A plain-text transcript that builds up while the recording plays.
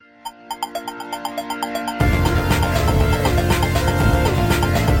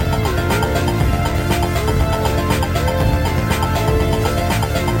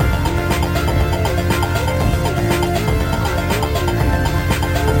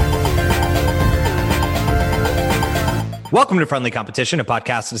Welcome to Friendly Competition, a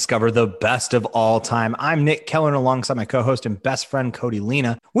podcast to discover the best of all time. I'm Nick Keller, alongside my co-host and best friend, Cody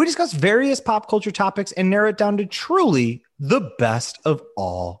Lena. We discuss various pop culture topics and narrow it down to truly the best of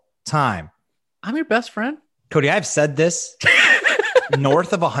all time. I'm your best friend. Cody, I've said this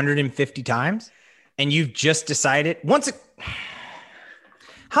north of 150 times, and you've just decided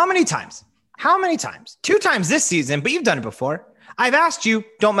How many times? 2 times this season, but you've done it before. I've asked you,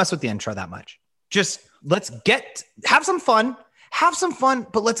 don't mess with the intro that much. Just have some fun,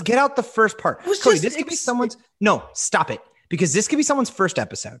 but let's get out the first part. Cody, this could be someone's, no, stop it. Because this could be someone's first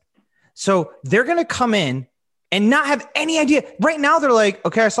episode. So they're going to come in and not have any idea. Right now, they're like,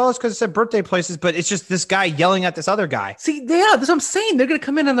 okay, I saw this because it said birthday places, but it's just this guy yelling at this other guy. See, yeah, that's what I'm saying. They're going to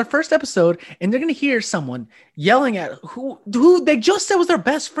come in on their first episode and they're going to hear someone yelling at who they just said was their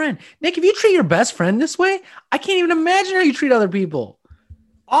best friend. Nick, if you treat your best friend this way, I can't even imagine how you treat other people.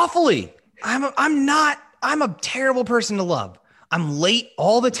 Awfully. I'm a terrible person to love. I'm late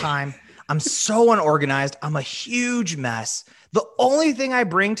all the time. I'm so unorganized. I'm a huge mess. The only thing I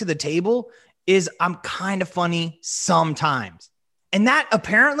bring to the table is I'm kind of funny sometimes. And that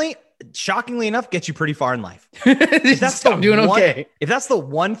apparently, shockingly enough, gets you pretty far in life. If that's the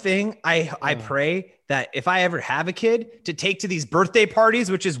one thing I pray that if I ever have a kid to take to these birthday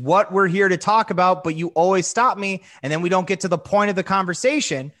parties, which is what we're here to talk about, but you always stop me and then we don't get to the point of the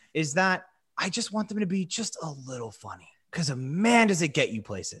conversation, is that I just want them to be just a little funny, because man, does it get you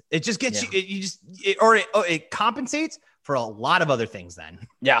places. It just gets you. It compensates for a lot of other things. Then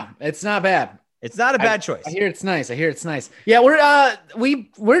it's not bad. It's not a bad choice. I hear it's nice. Yeah, we're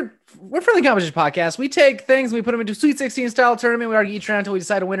Friendly Competition Podcast. We take things and we put them into Sweet 16 style tournament. We argue each round until we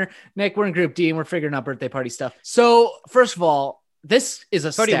decide a winner. Nick, we're in Group D and we're figuring out birthday party stuff. So first of all, this is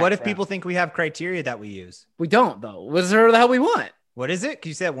a Cody. What if people think we have criteria that we use? We don't though. Whatever the hell we want. What is it? Can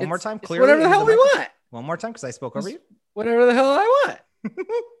you say that one more time? Clearly, whatever the hell we want. One more time, because I spoke over you. Whatever the hell I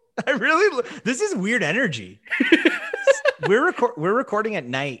want. This is weird energy. We're recording at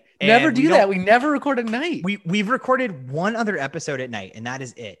night. Never do that. We never record at night. We've recorded one other episode at night, and that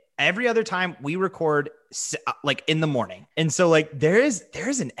is it. Every other time we record like in the morning. And so like there is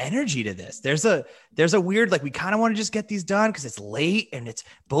an energy to this. There's a weird, like, we kind of want to just get these done because it's late and it's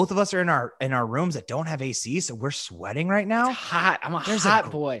both of us are in our rooms that don't have AC. So we're sweating right now. It's hot. I'm a hot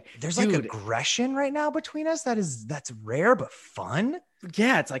boy. There's like aggression right now between us. That's rare, but fun.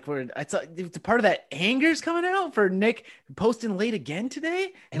 Yeah. It's like it's a part of that anger's coming out for Nick posting late again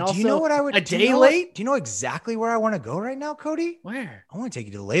today. And also, do you know what I would a day late? Do you know exactly where I want to go right now, Cody? Where? I want to take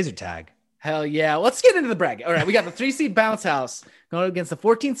you to the laser tag. Hell yeah. Let's get into the bracket. All right. We got the 3-seed Bounce House going against the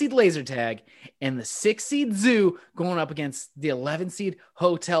 14-seed Laser Tag and the 6-seed Zoo going up against the 11-seed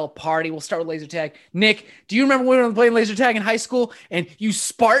Hotel Party. We'll start with Laser Tag. Nick, do you remember when we were playing Laser Tag in high school and you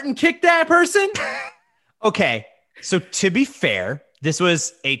Spartan kicked that person? Okay. So to be fair, this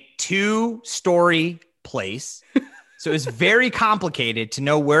was a 2-story place. So it was very complicated to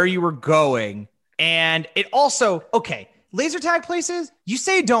know where you were going. And it also, okay, laser tag places, you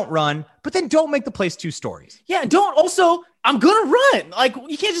say don't run, but then don't make the place 2 stories. Yeah, I'm going to run. Like,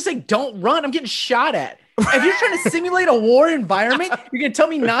 you can't just say don't run. I'm getting shot at. If you're trying to simulate a war environment, you're going to tell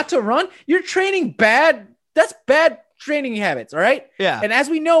me not to run? You're training bad. That's bad training habits, all right? Yeah. And as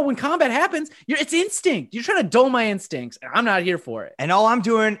we know, when combat happens, it's instinct. You're trying to dull my instincts, and I'm not here for it. And all I'm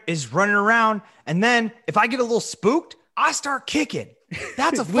doing is running around, and then if I get a little spooked, I start kicking.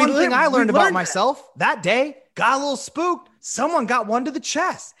 That's a fun thing I learned about myself that day. Got a little spooked. Someone got one to the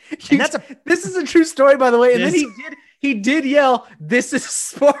chest. And this is a true story, by the way. And then he did yell, "This is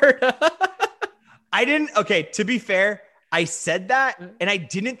Sparta." Okay, to be fair, I said that and I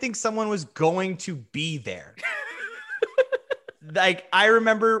didn't think someone was going to be there. Like, I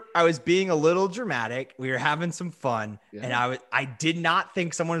remember I was being a little dramatic. We were having some fun. Yeah. And I did not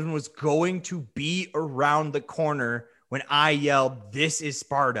think someone was going to be around the corner when I yelled, "This is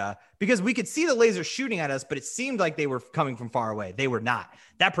Sparta," because we could see the laser shooting at us, but it seemed like they were coming from far away. They were not.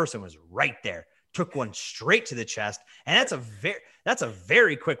 That person was right there, took one straight to the chest. And that's a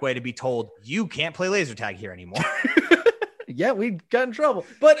very quick way to be told you can't play laser tag here anymore. Yeah, we got in trouble.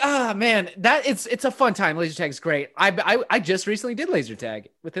 But man, it's a fun time. Laser tag is great. I just recently did laser tag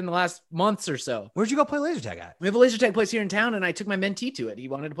within the last months or so. Where'd you go play laser tag at? We have a laser tag place here in town, and I took my mentee to it. He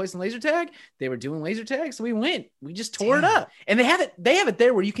wanted to play some laser tag. They were doing laser tag, so we went. We just tore it up. And they have it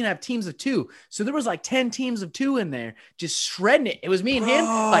there where you can have teams of 2. So there was like 10 teams of 2 in there, just shredding it. It was me and him,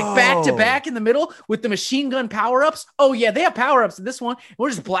 like back to back in the middle with the machine gun power-ups. Oh yeah, they have power-ups in this one.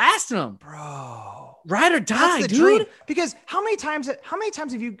 We're just blasting them. Bro. Ride or die, That's the dude. dream. Because how many times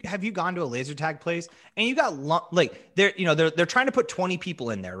have you gone to a laser tag place and you got like they're trying to put 20 people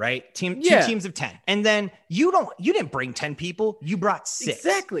in there, right? Two teams of 10. And then you didn't bring 10 people, you brought 6.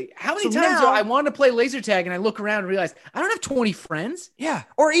 Exactly. How many times do I want to play laser tag and I look around and realize I don't have 20 friends? Yeah.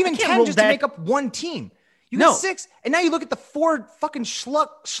 Or even 10 just to make up one team. You got 6, and now you look at the 4 fucking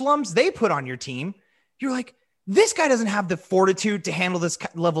schlums they put on your team. You're like, this guy doesn't have the fortitude to handle this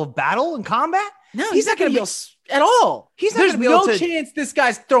level of battle and combat. No, he's not going to be at all. There's no chance this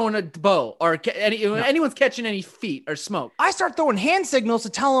guy's throwing a bow or anyone's catching any feet or smoke. I start throwing hand signals to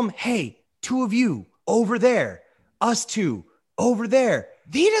tell him, hey, 2 of you over there, us 2 over there.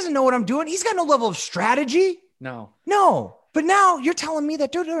 He doesn't know what I'm doing. He's got no level of strategy. No. But now you're telling me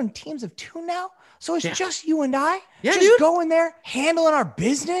that they're doing teams of 2 now? So it's just you and I? Yeah, just dude. going there, handling our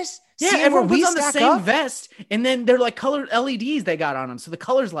business? Yeah, everyone puts on the same vest, and then they're like colored LEDs they got on them, so the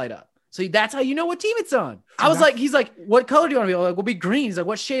colors light up. So that's how you know what team it's on. He's like, what color do you want to be? I'm like, we'll be green. He's like,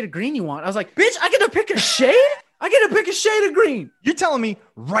 what shade of green you want? I was like, bitch, I get to pick a shade? I get to pick a shade of green. You're telling me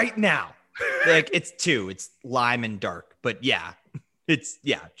right now, like it's 2, it's lime and dark, but yeah,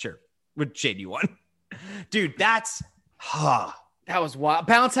 sure. What shade do you want? Dude, that's, That was wild.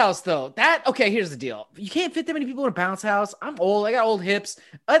 Bounce house, though. Here's the deal. You can't fit that many people in a bounce house. I'm old. I got old hips.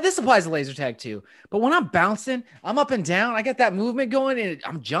 This applies to laser tag, too. But when I'm bouncing, I'm up and down. I got that movement going, and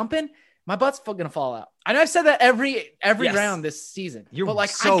I'm jumping. My butt's going to fall out. I know I've said that every round this season. You're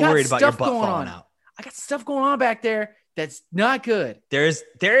so worried about your butt falling out. I got stuff going on back there that's not good. There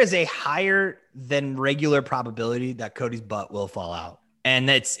is a higher than regular probability that Cody's butt will fall out. And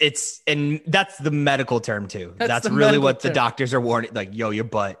that's the medical term too. That's really what the doctors are warning. Like, yo, your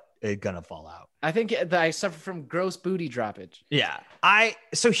butt is gonna fall out. I think that I suffer from gross booty droppage. Yeah.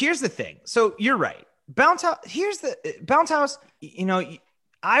 So here's the thing. So you're right. Bounce house. You know,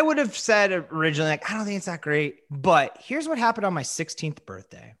 I would have said originally, like, I don't think it's that great. But here's what happened on my 16th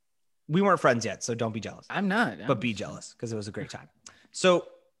birthday. We weren't friends yet, so don't be jealous. I'm not. But be jealous because it was a great time. So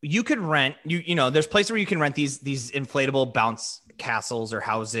you could rent, there's places where you can rent these inflatable bounce castles or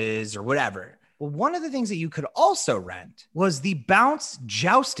houses or whatever. Well, one of the things that you could also rent was the bounce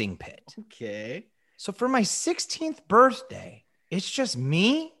jousting pit. Okay. So for my 16th birthday, it's just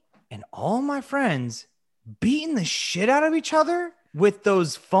me and all my friends beating the shit out of each other with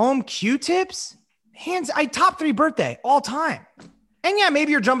those foam Q-tips. Top 3 birthday all time. And yeah,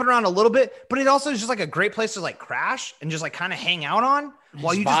 maybe you're jumping around a little bit, but it also is just like a great place to like crash and just like kind of hang out on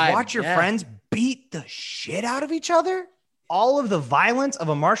while you just watch your friends beat the shit out of each other. All of the violence of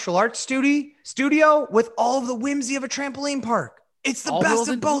a martial arts studio with all of the whimsy of a trampoline park. It's the best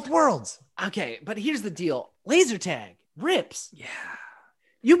of both worlds. Okay, but here's the deal. Laser tag rips. Yeah.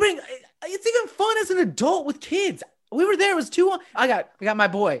 It's even fun as an adult with kids. We were there. It was 2. I got my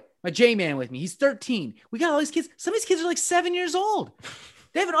boy, my J-man with me. He's 13. We got all these kids. Some of these kids are like 7 years old.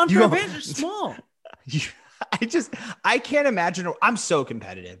 They have an unfair advantage. They're small. I can't imagine. I'm so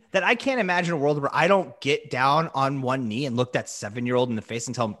competitive that I can't imagine a world where I don't get down on one knee and look that 7-year-old in the face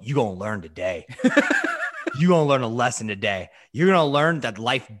and tell him, you're going to learn today. You're going to learn a lesson today. You're going to learn that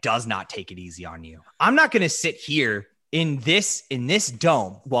life does not take it easy on you. I'm not going to sit here in this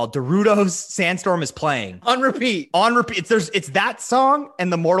dome while Daruto's Sandstorm is playing on repeat. It's that song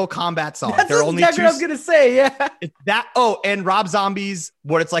and the Mortal Kombat song. That's exactly what I was gonna say. Yeah, it's that. Oh, and Rob Zombie's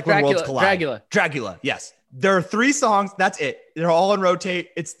What It's Like When Worlds Collide. Dragula. Yes, there are 3 songs. That's it. They're all on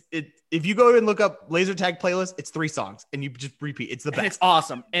rotate. If you go and look up laser tag playlist, it's 3 songs and you just repeat. It's the best. And it's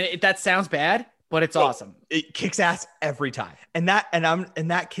awesome. And that sounds bad, but it's awesome. It kicks ass every time. And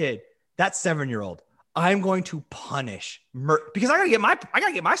that kid, that 7-year-old. I'm going to punish because I gotta get my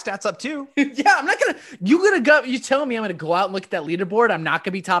stats up too. Yeah, I'm not gonna. You telling me I'm gonna go out and look at that leaderboard? I'm not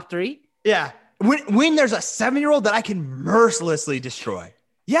gonna be top 3. Yeah, when there's a 7-year-old that I can mercilessly destroy.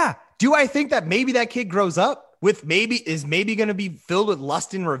 Yeah. Do I think that maybe that kid grows up with maybe going to be filled with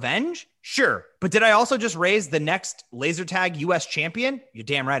lust and revenge? Sure. But did I also just raise the next laser tag US champion? You're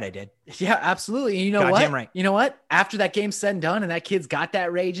damn right I did. Yeah, absolutely. And you know what? Right. You know what? After that game's said and done and that kid's got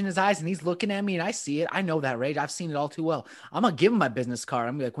that rage in his eyes and he's looking at me and I see it. I know that rage. I've seen it all too well. I'm going to give him my business card.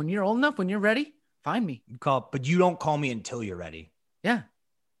 I'm like, when you're old enough, when you're ready, find me. But you don't call me until you're ready. Yeah.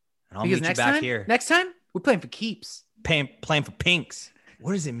 And I'll meet you back here. Next time, we're playing for keeps. Playing for pinks.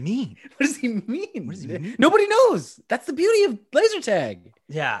 What does it mean? What does he mean? Nobody knows. That's the beauty of laser tag.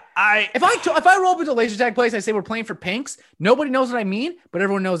 Yeah. If I roll up into a laser tag place, I say we're playing for pinks. Nobody knows what I mean, but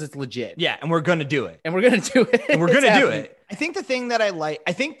everyone knows it's legit. Yeah, and we're gonna do it. And we're gonna do it. I think the thing that I like,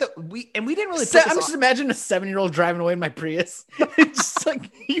 I think that we didn't really. I'm just imagining a 7-year-old driving away in my Prius. It's just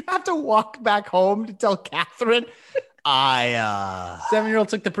like you have to walk back home to tell Catherine, I 7-year-old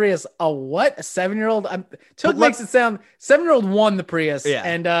took the Prius. A what? A 7-year-old? But Makes it sound 7-year-old won the Prius. Yeah.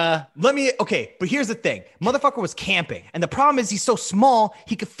 And but here's the thing. Motherfucker was camping. And the problem is he's so small,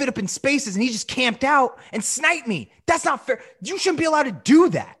 he could fit up in spaces and he just camped out and sniped me. That's not fair. You shouldn't be allowed to do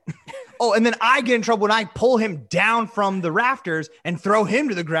that. Oh, and then I get in trouble when I pull him down from the rafters and throw him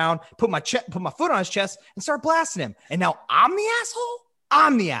to the ground, put my foot on his chest and start blasting him. And now I'm the asshole?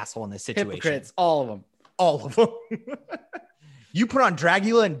 I'm the asshole in this situation. hypocrites, all of them. All of them. You put on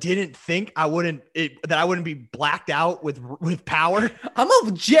Dragula and didn't think that I wouldn't be blacked out with power. I'm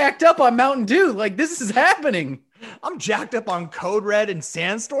all jacked up on Mountain Dew. Like, this is happening. I'm jacked up on Code Red and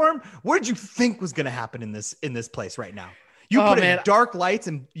Sandstorm. What did you think was going to happen in this place right now? You put in dark lights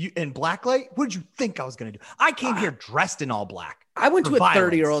and black light. What did you think I was going to do? I came here dressed in all black. I went to a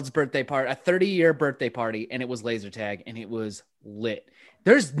 30-year-old's birthday party, a 30-year birthday party, and it was laser tag, and it was lit.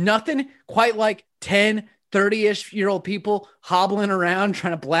 There's nothing quite like 10, 30-ish-year-old people hobbling around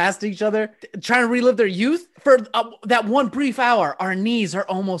trying to blast each other, trying to relive their youth. For that one brief hour, our knees are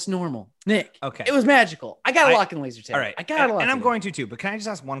almost normal. Nick, okay, it was magical. I got to lock in laser tag. All right, I got to lock in. And I'm going to too, but can I just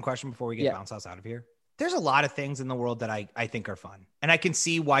ask one question before we get Bounce House out of here? There's a lot of things in the world that I think are fun, and I can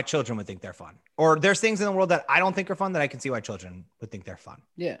see why children would think they're fun. Or there's things in the world that I don't think are fun that I can see why children would think they're fun.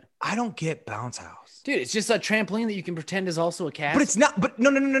 Yeah. I don't get Bounce House. Dude, it's just a trampoline that you can pretend is also a castle. But it's not. But no.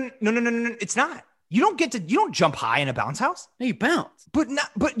 It's not. You don't jump high in a bounce house. No, you bounce. But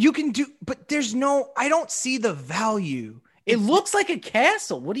you can do, but there's no, I don't see the value. It looks like a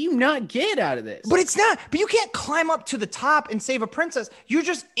castle. What do you not get out of this? But it's not. But you can't climb up to the top and save a princess. You're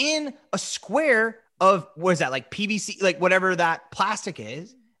just in a square of, what is that, like PVC, like whatever that plastic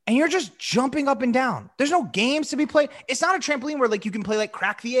is. And you're just jumping up and down. There's no games to be played. It's not a trampoline where like you can play like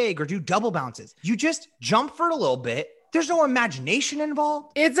crack the egg or do double bounces. You just jump for a little bit. There's no imagination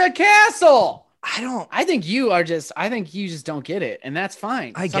involved. It's a castle. I think you just don't get it. And that's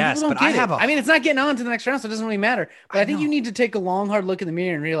fine. I guess, but I mean, it's not getting on to the next round, so it doesn't really matter. But I think you need to take a long, hard look in the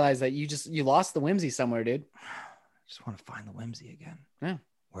mirror and realize that you lost the whimsy somewhere, dude. I just want to find the whimsy again. Yeah.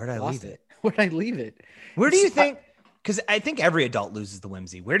 Where did I leave it? Where'd I leave it? Where do you think? Because I think every adult loses the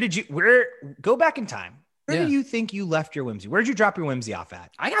whimsy. Go back in time. Where do you think you left your whimsy? Where did you drop your whimsy off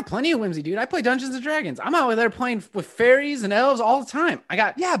at? I got plenty of whimsy, dude. I play Dungeons and Dragons. I'm out there playing with fairies and elves all the time. I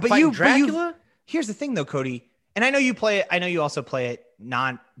got Dracula. Here's the thing though, Cody. And I know you play it. I know you also play it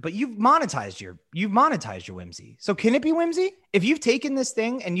but you've monetized your whimsy. So can it be whimsy? If you've taken this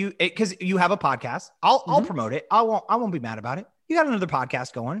thing and because you have a podcast, I'll promote it. I won't be mad about it. You got another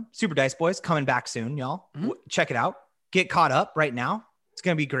podcast going. Super Dice Boys coming back soon, y'all. Check it out. Get caught up right now. It's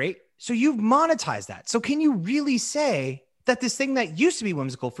going to be great. So you've monetized that. So can you really say that this thing that used to be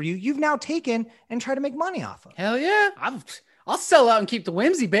whimsical for you, you've now taken and tried to make money off of? Hell yeah. I'll sell out and keep the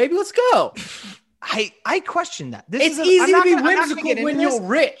whimsy, baby. Let's go. I question that. It's easy to be whimsical when you're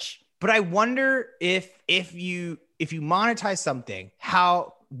rich. But I wonder if you monetize something,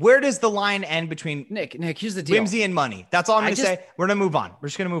 where does the line end between Nick, here's the deal. Whimsy and money? That's all I'm going to say. We're going to move on. We're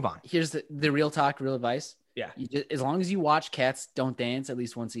just going to move on. Here's the real talk, real advice. Yeah. As long as you watch Cats Don't Dance at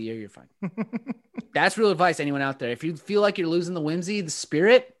least once a year, you're fine. That's real advice. Anyone out there, if you feel like you're losing the whimsy, the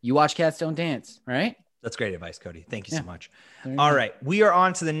spirit, you watch Cats Don't Dance. All right. That's great advice, Cody. Thank you so much. All right. We are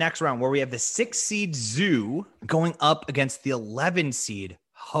on to the next round where we have the 6-seed Zoo going up against the 11-seed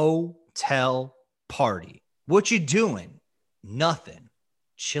Hotel Party. What you doing? Nothing.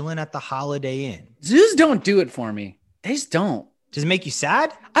 Chilling at the Holiday Inn. Zoos don't do it for me. They just don't. Does it make you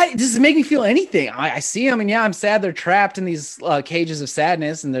sad? Does it make me feel anything? I see them and yeah, I'm sad. They're trapped in these cages of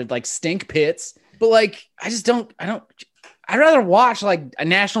sadness and they're like stink pits. But like, I'd rather watch like a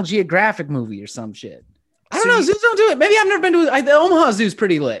National Geographic movie or some shit. I don't know. Zoos don't do it. Maybe I've never been to the Omaha Zoo's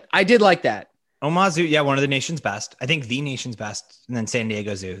pretty lit. I did like that. Omaha Zoo, yeah, one of the nation's best. I think the nation's best. And then San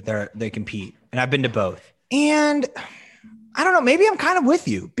Diego Zoo, they compete. And I've been to both. And I don't know, maybe I'm kind of with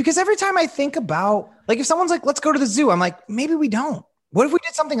you because every time I think about, like, if someone's like, let's go to the zoo, I'm like, maybe we don't. What if we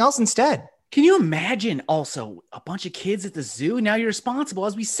did something else instead? Can you imagine also a bunch of kids at the zoo? Now you're responsible.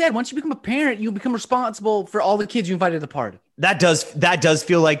 As we said, once you become a parent, you become responsible for all the kids you invited to the party. That does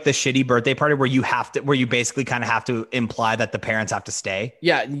feel like the shitty birthday party where you basically kind of have to imply that the parents have to stay.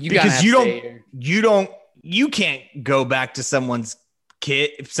 Yeah. You can't go back to someone's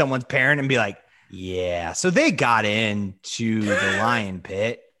parent and be like, yeah, so they got into the lion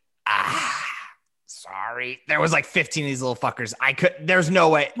pit. Sorry. There was like 15 of these little fuckers. There's no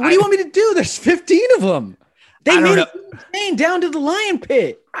way. What do you want me to do? There's 15 of them. They made it down to the lion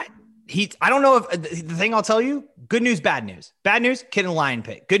pit. I don't know if the thing I'll tell you, good news, bad news. Bad news, kid in the lion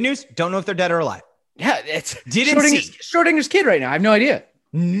pit. Good news, don't know if they're dead or alive. Yeah, it's Schrodinger's kid right now. I have no idea.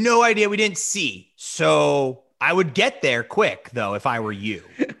 No idea. We didn't see. So I would get there quick though if I were you.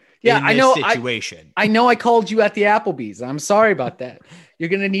 Yeah, in I this know. Situation. I know I called you at the Applebee's. I'm sorry about that. You're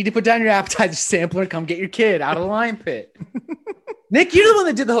going to need to put down your appetizer sampler. Come get your kid out of the lion pit. Nick, you're the one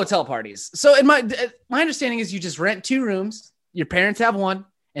that did the hotel parties. So in my understanding is you just rent 2 rooms. Your parents have one.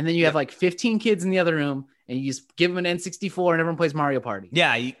 And then you have like 15 kids in the other room. And you just give them an N64 and everyone plays Mario Party.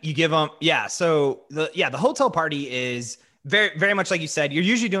 Yeah, you give them. Yeah. So the hotel party is very, very much like you said. You're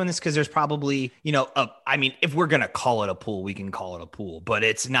usually doing this because there's probably, I mean, if we're going to call it a pool, we can call it a pool, but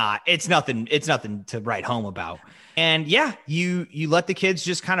it's nothing to write home about. And yeah, you let the kids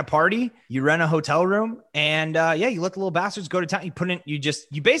just kind of party. You rent a hotel room and you let the little bastards go to town.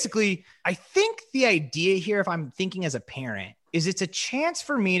 You basically, I think the idea here, if I'm thinking as a parent, is it's a chance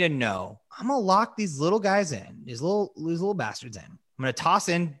for me to know I'm going to lock these little guys in, these little bastards in. I'm going to toss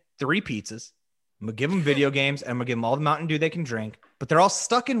in 3 pizzas. I'm going to give them video games and I'm going to give them all the Mountain Dew they can drink, but they're all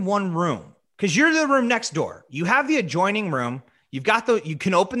stuck in one room because you're the room next door. You have the adjoining room. You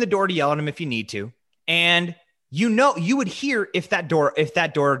can open the door to yell at them if you need to. And you would hear if that door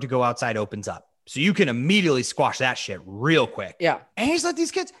to go outside opens up. So you can immediately squash that shit real quick. Yeah. And you just let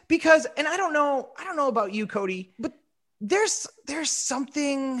these kids and I don't know about you, Cody, but there's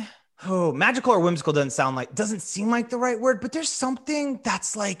something. Oh, magical or whimsical doesn't seem like the right word, but there's something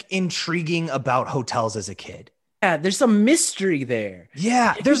that's like intriguing about hotels as a kid. Yeah, there's some mystery there.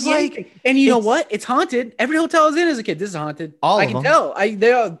 Yeah, there's and you know what? It's haunted. Every hotel I was in as a kid, this is haunted. I can tell.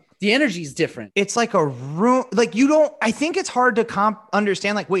 The energy is different. It's like a room, like I think it's hard to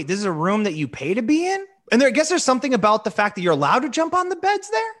understand, like, wait, this is a room that you pay to be in? And I guess there's something about the fact that you're allowed to jump on the beds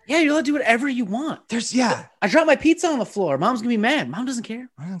there. Yeah, you're allowed to do whatever you want. I dropped my pizza on the floor. Mom's gonna be mad. Mom doesn't care.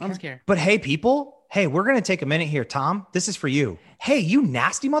 Mom doesn't care. But hey, people, we're gonna take a minute here. Tom, this is for you. Hey, you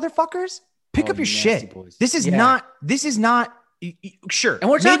nasty motherfuckers, pick up your shit. Boys. This is not. Sure. And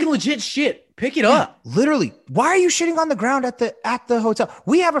we're talking legit shit. Pick it up. Literally. Why are you shitting on the ground at the hotel?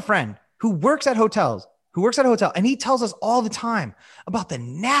 We have a friend who works at a hotel, and he tells us all the time about the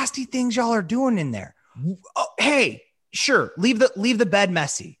nasty things y'all are doing in there. Oh, hey, sure. Leave the bed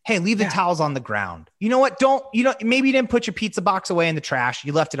messy. Hey, leave the towels on the ground. You know what? Maybe you didn't put your pizza box away in the trash.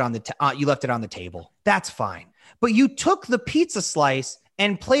 You left it on the table. That's fine. But you took the pizza slice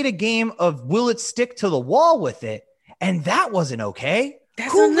and played a game of will it stick to the wall with it. And that wasn't okay.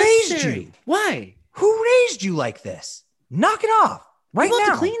 Who raised you? Why? Who raised you like this? Knock it off right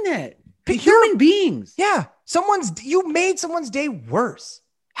now. To clean that. Human beings. Yeah. You made someone's day worse.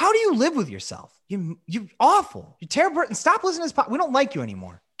 How do you live with yourself? You're awful. You're terrible. And stop listening to this. We don't like you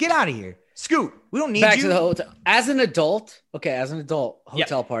anymore. Get out of here. Scoot. We don't need you. Back to the hotel. As an adult,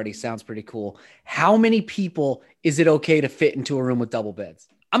 hotel party sounds pretty cool. How many people is it okay to fit into a room with double beds?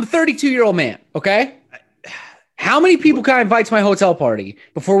 I'm a 32-year-old man. Okay. How many people can I invite to my hotel party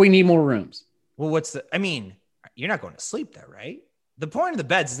before we need more rooms? Well, you're not going to sleep there, right? The point of the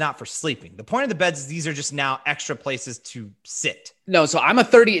beds is not for sleeping. The point of the beds is these are just now extra places to sit. No, so I'm a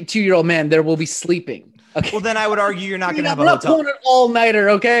 32-year-old man. There will be sleeping. Okay. Well, then I would argue you're not going to have a hotel. We're not pulling an all-nighter,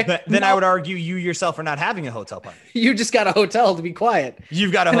 okay? Then I would argue you yourself are not having a hotel party. You just got a hotel to be quiet.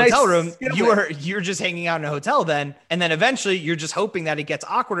 You've got a hotel room. You're just hanging out in a hotel then. And then eventually you're just hoping that it gets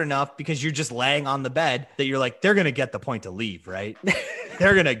awkward enough because you're just laying on the bed that you're like, they're going to get the point to leave, right?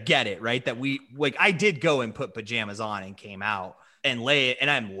 They're going to get it, right? That I did go and put pajamas on and came out. And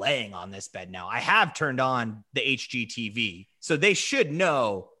I'm laying on this bed now. I have turned on the HGTV, so they should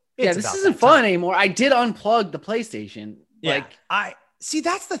know. This isn't fun anymore. I did unplug the PlayStation. Yeah, I see.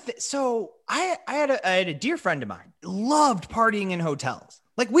 That's the thing. So I had a dear friend of mine loved partying in hotels.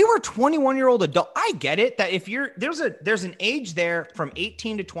 Like we were 21-year-old adult. I get it that if there's an age there from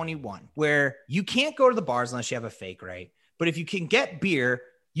 18 to 21 where you can't go to the bars unless you have a fake, right? But if you can get beer,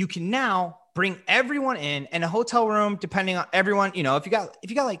 you can now bring everyone in a hotel room, depending on everyone, if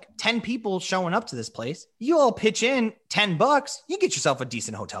you got like 10 people showing up to this place, you all pitch in $10, you get yourself a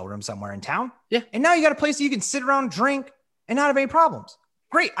decent hotel room somewhere in town. Yeah. And now you got a place that you can sit around, drink and not have any problems.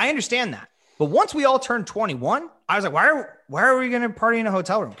 Great. I understand that. But once we all turned 21, I was like, why are we going to party in a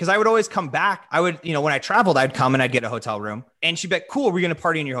hotel room? Because I would always come back. I would, when I traveled, I'd come and I'd get a hotel room and she'd be like, cool, we're going to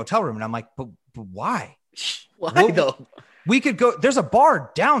party in your hotel room. And I'm like, but why? Why though? We could go. There's a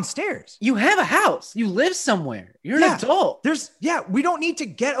bar downstairs. You have a house. You live somewhere. You're an adult. We don't need to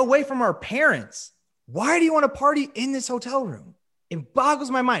get away from our parents. Why do you want to party in this hotel room? It boggles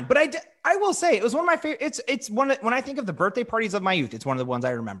my mind. But I will say it was one of my favorite. It's when I think of the birthday parties of my youth, it's one of the ones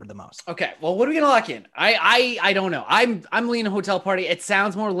I remember the most. Okay. Well, what are we going to lock in? I don't know. I'm leaning hotel party. It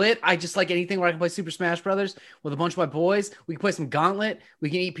sounds more lit. I just like anything where I can play Super Smash Brothers with a bunch of my boys. We can play some Gauntlet.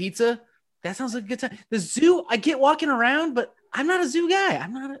 We can eat pizza. That sounds like a good time. The zoo, I get walking around, but I'm not a zoo guy.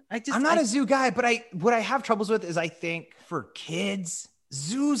 I'm not a zoo guy, but what I have troubles with is I think for kids,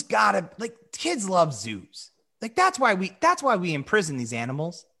 zoos gotta like kids love zoos. Like that's why we imprison these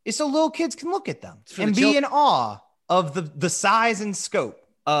animals is so little kids can look at them and be in awe of the size and scope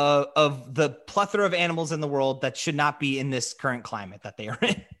of the plethora of animals in the world that should not be in this current climate that they are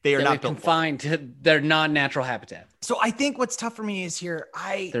in. They are not confined to their non-natural habitat. So I think what's tough for me is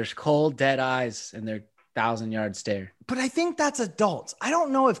there's cold, dead eyes and their 1,000-yard stare. But I think that's adults. I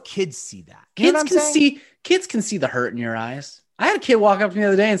don't know if kids see that. Kids can see the hurt in your eyes. I had a kid walk up to me the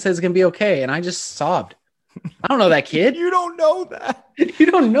other day and said it's going to be okay. And I just sobbed. I don't know that kid. You don't know that. You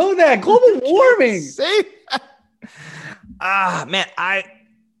don't know that. Global warming. Say that. Man,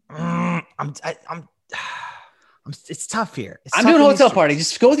 it's tough here. I'm doing hotel party.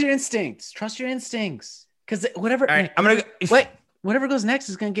 Just go with your instincts. Trust your instincts. Because whatever. All right, I'm gonna wait. Whatever goes next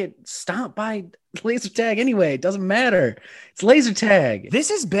is gonna get stomped by laser tag anyway. It doesn't matter. It's laser tag. This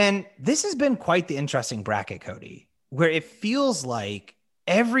has been quite the interesting bracket, Cody, where it feels like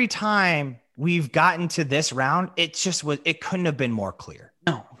every time we've gotten to this round, it couldn't have been more clear.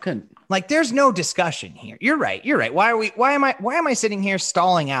 No, couldn't. Like there's no discussion here. You're right. Why am I sitting here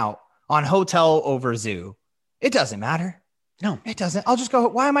stalling out on hotel over zoo? It doesn't matter. No, it doesn't. I'll just go.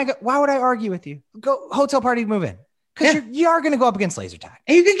 Why would I argue with you? Go hotel party, move in. Because you are going to go up against laser tag.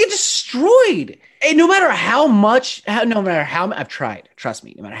 And you can get destroyed. And no matter how I've tried, trust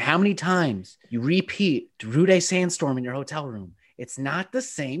me, no matter how many times you repeat Darude Sandstorm in your hotel room, it's not the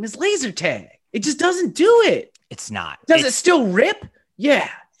same as laser tag. It just doesn't do it. It's not. Does it still rip? Yeah.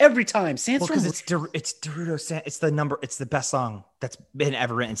 Every time. Sandstorm. Because it's Darude Sand. It's the best song that's been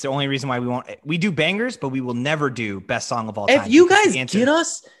ever written. It's the only reason why we do bangers, but we will never do best song of all time. If you guys get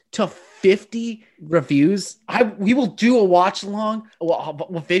us to 50 reviews, we will do a watch along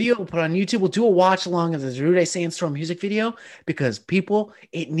video. We'll put on YouTube. We'll do a watch along of the Darude Sandstorm music video because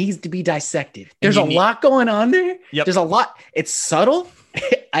it needs to be dissected. There's a lot going on there. Yep. There's a lot. It's subtle.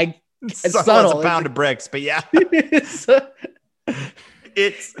 It's subtle. It's a pound of bricks, but yeah.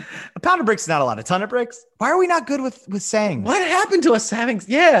 It's a pound of bricks, not a lot. A ton of bricks. Why are we not good with saying what happened to us having?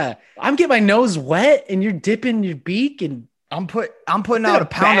 Yeah, I'm getting my nose wet and you're dipping your beak and I'm putting out a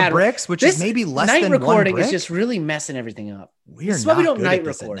pound of bricks, which is maybe less than one brick. Night recording is just really messing everything up. This is why we don't night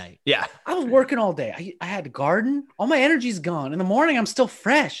record. Night. Yeah, I was working all day. I had to garden. All my energy's gone. In the morning, I'm still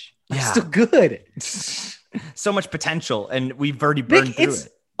fresh. I'm still good. So much potential, and we've already burned through it.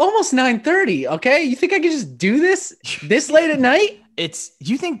 Almost 9:30. Okay, you think I could just do this late at night? This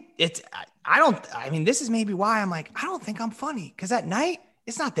is maybe why I'm like, I don't think I'm funny because at night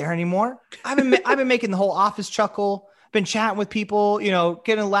it's not there anymore. I've been making the whole office chuckle, been chatting with people,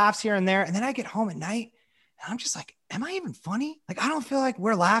 getting laughs here and there. And then I get home at night and I'm just like, am I even funny? Like, I don't feel like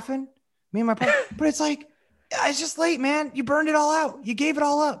we're laughing, me and my partner, but it's like, it's just late, man. You burned it all out. You gave it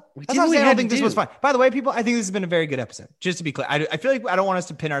all up. That's not saying I don't think this was fun. By the way, people, I think this has been a very good episode. Just to be clear, I feel like I don't want us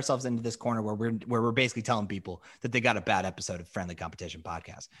to pin ourselves into this corner where we're basically telling people that they got a bad episode of Friendly Competition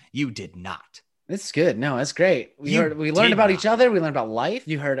Podcast. You did not. It's good. No, it's great. We learned about each other. We learned about life.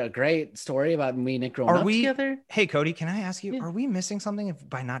 You heard a great story about me and Nick growing up together. Hey, Cody, can I ask you, are we missing something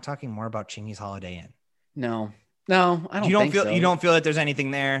by not talking more about Chingy's Holiday Inn? No, I don't think so. You don't feel that there's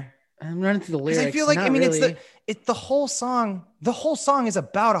anything there? I'm running through the lyrics. I feel like, it's the whole song. The whole song is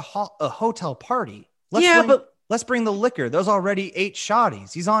about a hotel party. Let's bring the liquor. There's already 8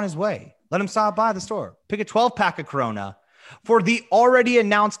 shotties. He's on his way. Let him stop by the store. Pick a 12-pack of Corona for the already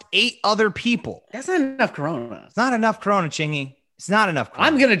announced 8 other people. That's not enough Corona. It's not enough Corona, Chingy. It's not enough Corona.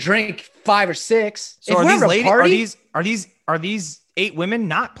 I'm going to drink 5 or 6. So are these 8 women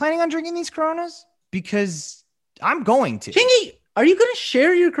not planning on drinking these Coronas? Because I'm going to. Chingy, are you going to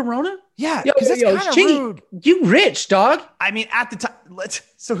share your Corona? Yeah, because that's kind of rude. You rich, dog. I mean, at the time,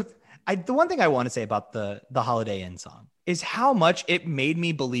 the one thing I want to say about the Holiday Inn song is how much it made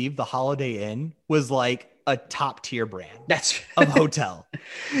me believe the Holiday Inn was like a top tier brand of hotel.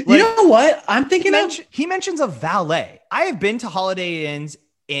 You know what? I'm thinking he mentions a valet. I have been to Holiday Inns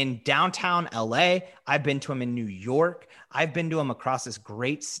in downtown LA. I've been to them in New York. I've been to them across this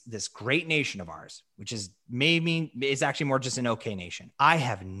great nation of ours, which is is actually more just an okay nation. I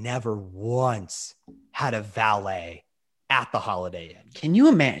have never once had a valet at the Holiday Inn. Can you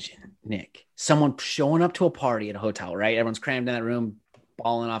imagine, Nick, someone showing up to a party at a hotel, right? Everyone's crammed in that room,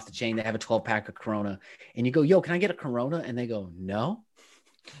 balling off the chain. They have a 12-pack of Corona. And you go, yo, can I get a Corona? And they go, no.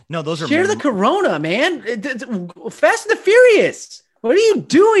 No, those are... Share the Corona, man. Fast and the Furious. What are you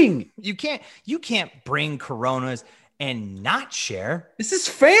doing? You can't bring Coronas and not share. This is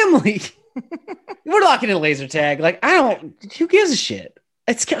family. We're locking in laser tag. Like, who gives a shit?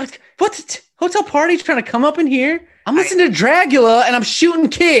 It's what's hotel party trying to come up in here? I'm listening to Dragula and I'm shooting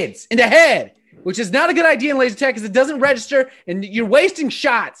kids in the head, which is not a good idea in laser tag because it doesn't register and you're wasting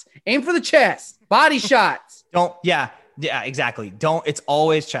shots. Aim for the chest, body shots. Yeah, exactly. It's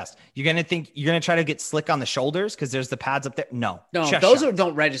always chest. You're gonna try to get slick on the shoulders because there's the pads up there. No, those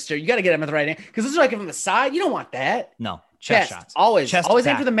don't register. You got to get them at the right angle because those are like from the side. You don't want that. No, chest shots. Always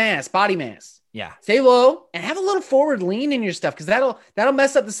aim for the mass, body mass. Yeah. Stay low and have a little forward lean in your stuff because that'll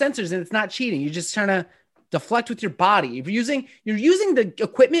mess up the sensors and it's not cheating. You're just trying to deflect with your body. If you're using the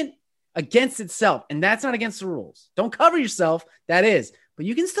equipment against itself, and that's not against the rules. Don't cover yourself. That is. But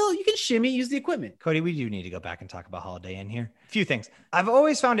you can shimmy, use the equipment. Cody, we do need to go back and talk about Holiday Inn here. A few things. I've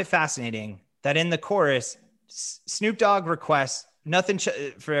always found it fascinating that in the chorus, Snoop Dogg requests nothing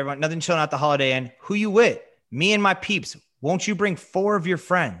for everyone, nothing chilling at the Holiday Inn. Who you with? Me and my peeps. Won't you bring 4 of your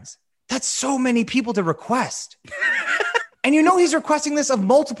friends? That's so many people to request. And he's requesting this of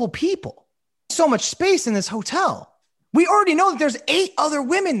multiple people. So much space in this hotel. We already know that there's 8 other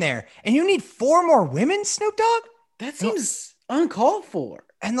women there. And you need 4 more women, Snoop Dogg? That seems uncalled for.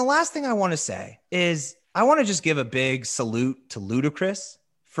 And the last thing I want to say is I want to just give a big salute to Ludacris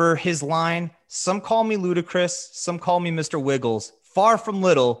for his line. Some call me Ludacris. Some call me Mr. Wiggles. Far from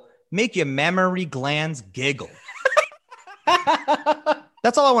little, make your mammary glands giggle.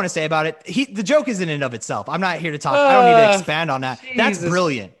 That's all I want to say about it. The joke is in and of itself. I'm not here to talk. I don't need to expand on that. Jesus. That's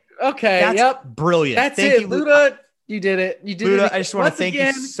brilliant. Okay. That's brilliant. That's Thank it. you, Luda. You did it. You did Luda, it. I just want to thank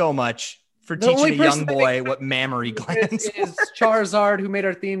you so much for teaching a young boy what mammary glands is Charizard, who made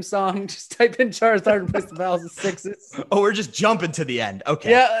our theme song. Just type in Charizard and place the vowels and sixes. Oh, we're just jumping to the end. Okay.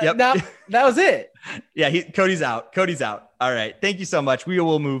 Yeah. Yep. That was it. Yeah. Cody's out. All right. Thank you so much. We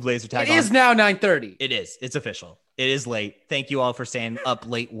will move laser tag. It is now 9:30. It is. It's official. It is late. Thank you all for staying up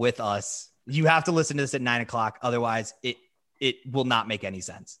late with us. You have to listen to this at 9:00. Otherwise, it will not make any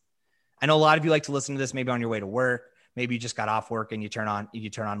sense. I know a lot of you like to listen to this maybe on your way to work. Maybe you just got off work and you turn on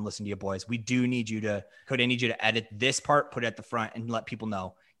and listen to your boys. We do need you to, Cody, I need you to edit this part, put it at the front and let people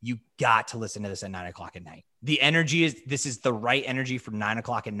know you got to listen to this at 9:00 at night. The energy this is the right energy for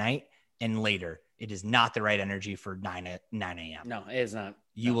 9:00 at night and later. It is not the right energy for 9 a.m. No, it is not.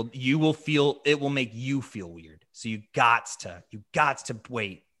 You will feel, it will make you feel weird. So you got to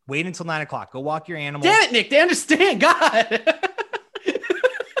wait until 9:00. Go walk your animals. Damn it, Nick. They understand. God.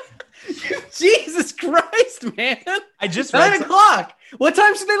 Jesus Christ, man. I just 9:00. What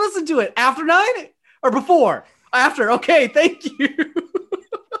time should they listen to it? After 9 or before? After. Okay. Thank you.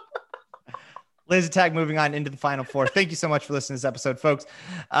 Laser tag moving on into the final 4. Thank you so much for listening to this episode, folks.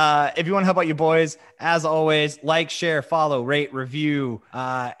 If you want to help out your boys, as always, like, share, follow, rate, review.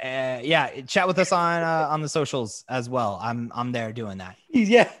 Chat with us on the socials as well. I'm there doing that.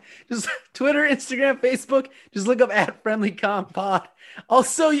 Yeah. Just Twitter, Instagram, Facebook. Just look up @FriendlyCompPod.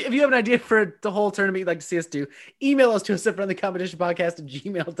 Also, if you have an idea for the whole tournament you'd like to see us do, email us to us at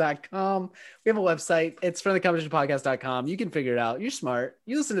friendlycompetitionpodcast@gmail.com. We have a website. It's friendlycompetitionpodcast.com. You can figure it out. You're smart.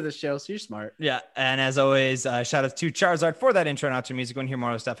 You listen to this show, so you're smart. Yeah. And as always, shout out to Charizard for that intro and outro music. Want to hear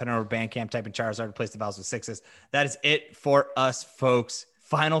more of the stuff, head over to Bandcamp, type in Charizard, replace the vowels with 6s. That is it for us, folks.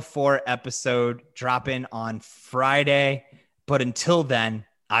 Final 4 episode dropping on Friday. But until then,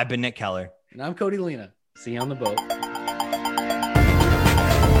 I've been Nick Keller. And I'm Cody Lena. See you on the boat.